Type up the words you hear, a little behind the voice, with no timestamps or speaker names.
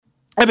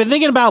I've been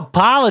thinking about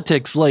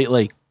politics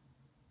lately,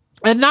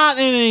 and not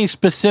in any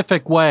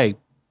specific way.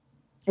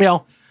 You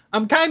know,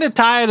 I'm kind of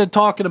tired of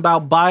talking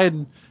about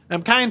Biden.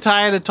 I'm kind of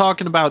tired of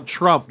talking about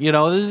Trump. You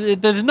know,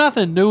 there's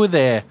nothing new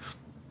there.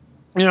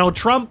 You know,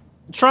 Trump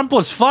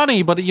was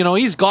funny, but, you know,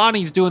 he's gone.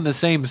 He's doing the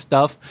same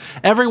stuff.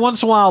 Every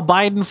once in a while,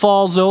 Biden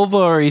falls over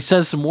or he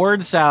says some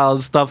word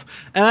salad stuff,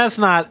 and that's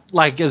not,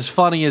 like, as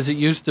funny as it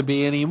used to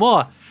be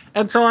anymore.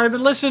 And so I've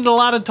been listening to a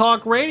lot of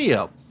talk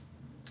radio,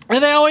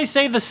 and they always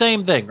say the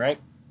same thing, right?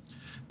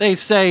 They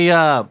say,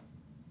 you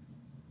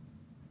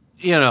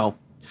know,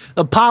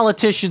 the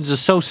politicians are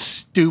so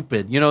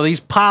stupid. You know, these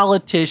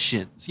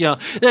politicians, you know,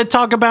 they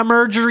talk about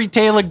Marjorie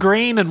Taylor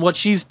Greene and what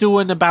she's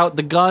doing about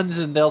the guns,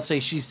 and they'll say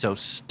she's so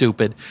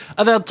stupid.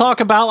 And they'll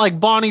talk about,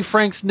 like, Barney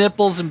Frank's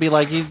nipples and be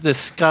like, he's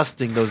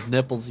disgusting, those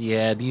nipples he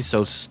had. He's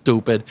so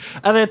stupid.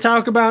 And they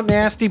talk about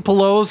Nancy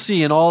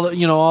Pelosi and all,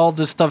 you know, all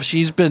the stuff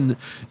she's been,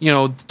 you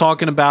know,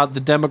 talking about the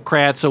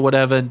Democrats or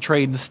whatever and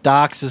trading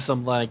stocks or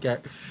something like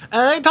that.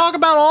 And they talk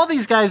about all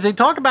these guys. They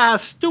talk about how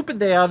stupid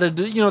they are.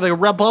 You know, the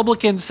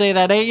Republicans say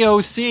that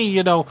AOC,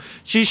 you know,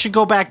 she should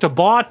go back to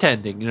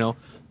bartending, you know.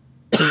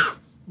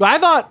 I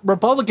thought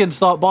Republicans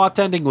thought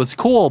bartending was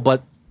cool,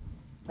 but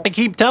I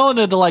keep telling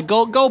her to, like,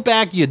 go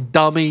back, you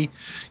dummy,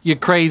 you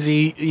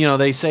crazy. You know,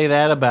 they say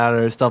that about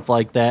her and stuff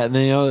like that. And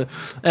then, you know,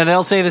 and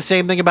they'll say the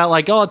same thing about,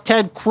 like, oh,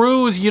 Ted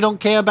Cruz, you don't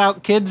care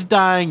about kids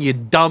dying, you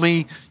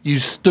dummy, you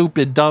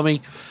stupid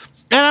dummy.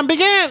 And I'm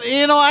beginning,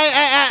 you know,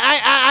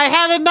 I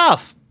had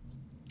enough.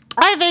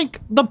 I think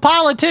the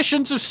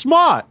politicians are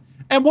smart,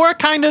 and we're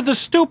kind of the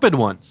stupid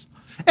ones.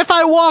 If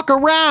I walk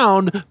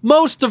around,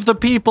 most of the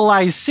people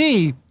I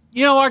see,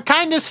 you know, are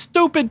kind of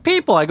stupid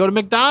people. I go to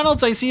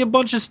McDonald's, I see a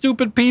bunch of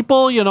stupid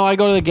people. You know, I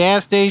go to the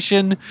gas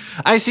station,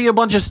 I see a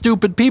bunch of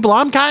stupid people.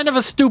 I'm kind of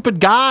a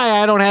stupid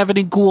guy. I don't have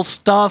any cool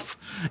stuff.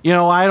 You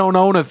know, I don't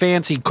own a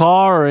fancy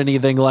car or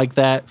anything like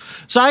that.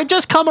 So I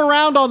just come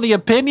around on the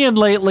opinion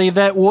lately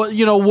that,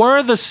 you know,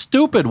 we're the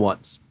stupid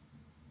ones.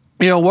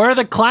 You know, we're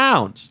the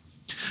clowns.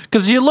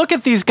 Because you look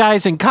at these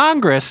guys in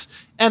Congress,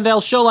 and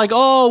they'll show like,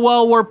 oh,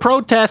 well, we're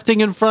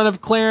protesting in front of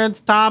Clarence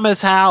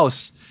Thomas'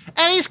 house.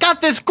 And he's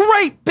got this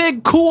great,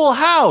 big, cool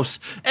house,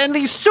 and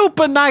these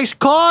super nice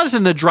cars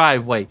in the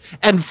driveway,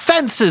 and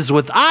fences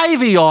with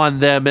ivy on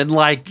them, and,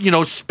 like, you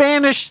know,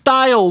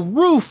 Spanish-style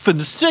roof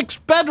and 6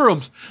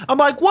 bedrooms. I'm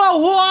like, whoa,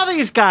 who are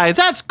these guys?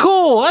 That's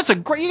cool. That's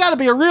you got to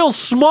be a real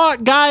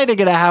smart guy to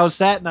get a house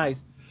that nice.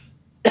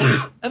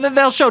 And then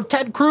they'll show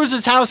Ted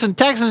Cruz's house in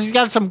Texas. He's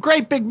got some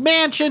great big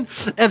mansion,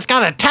 and it's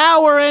got a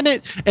tower in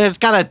it, and it's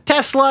got a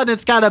Tesla, and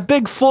it's got a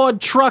big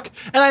Ford truck.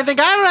 And I think,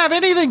 I don't have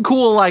anything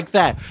cool like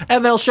that.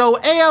 And they'll show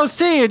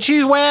AOC, and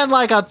she's wearing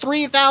like a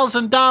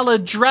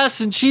 $3,000 dress,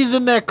 and she's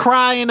in there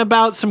crying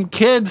about some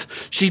kids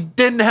she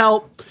didn't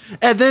help.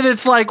 And then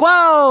it's like,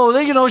 whoa,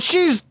 you know,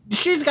 she's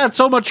got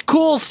so much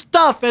cool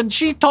stuff, and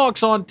she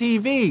talks on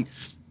TV.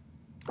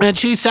 And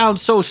she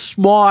sounds so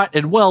smart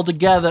and well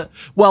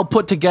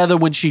put together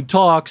when she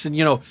talks, and,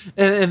 you know,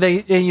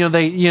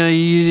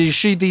 you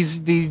see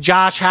the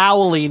Josh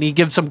Hawley, and he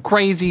gives some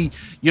crazy,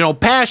 you know,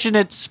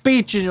 passionate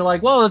speech, and you're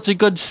like, well, that's a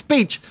good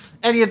speech,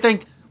 and you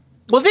think,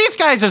 well, these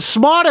guys are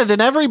smarter than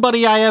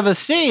everybody I ever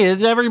see,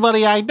 is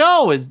everybody I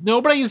know, is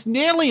nobody's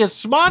nearly as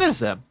smart as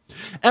them.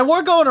 And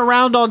we're going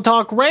around on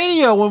talk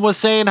radio when we're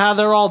saying how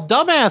they're all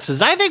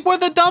dumbasses. I think we're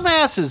the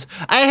dumbasses.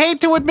 I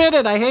hate to admit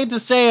it. I hate to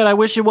say it. I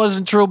wish it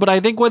wasn't true, but I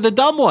think we're the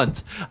dumb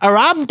ones. Or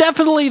I'm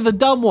definitely the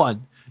dumb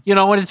one. You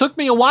know, and it took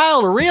me a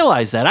while to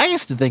realize that. I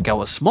used to think I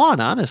was smart,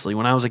 honestly.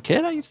 When I was a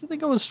kid, I used to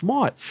think I was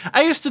smart.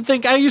 I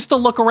used to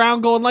look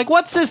around going like,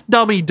 what's this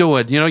dummy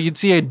doing? You know, you'd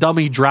see a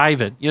dummy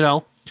driving, you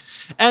know.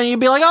 And you'd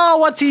be like, oh,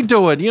 what's he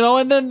doing? You know,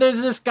 and then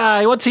there's this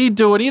guy. What's he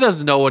doing? He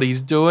doesn't know what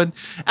he's doing.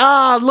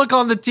 Look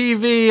on the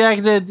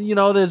TV. You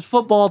know, there's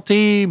football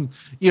team.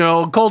 You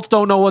know, Colts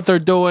don't know what they're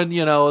doing.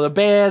 You know, the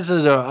Bears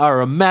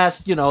are a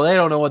mess. You know, they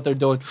don't know what they're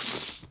doing.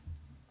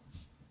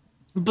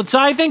 But so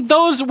I think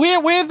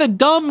we're the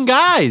dumb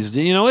guys.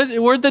 You know,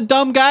 we're the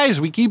dumb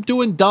guys. We keep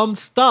doing dumb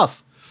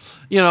stuff.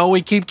 You know,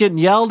 we keep getting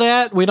yelled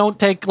at. We don't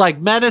take, like,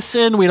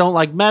 medicine. We don't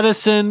like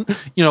medicine.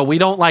 You know, we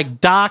don't like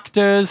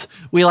doctors.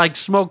 We like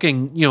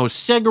smoking, you know,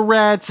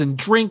 cigarettes and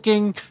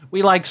drinking.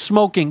 We like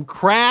smoking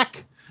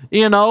crack.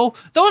 You know,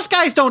 those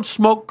guys don't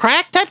smoke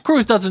crack. Ted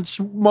Cruz doesn't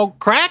smoke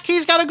crack.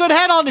 He's got a good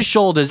head on his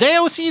shoulders.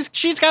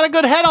 She's got a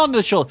good head on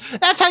the shoulder.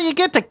 That's how you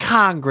get to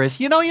Congress.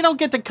 You know, you don't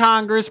get to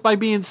Congress by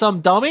being some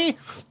dummy.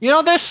 You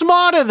know, they're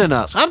smarter than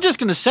us. I'm just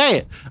going to say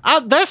it.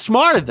 They're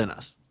smarter than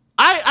us.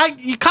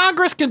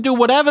 Congress can do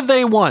whatever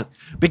they want,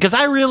 because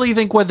I really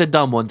think we're the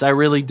dumb ones. I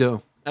really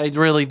do. I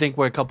really think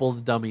we're a couple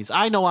of dummies.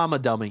 I know I'm a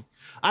dummy.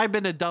 I've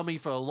been a dummy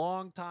for a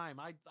long time.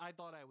 I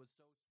thought I was so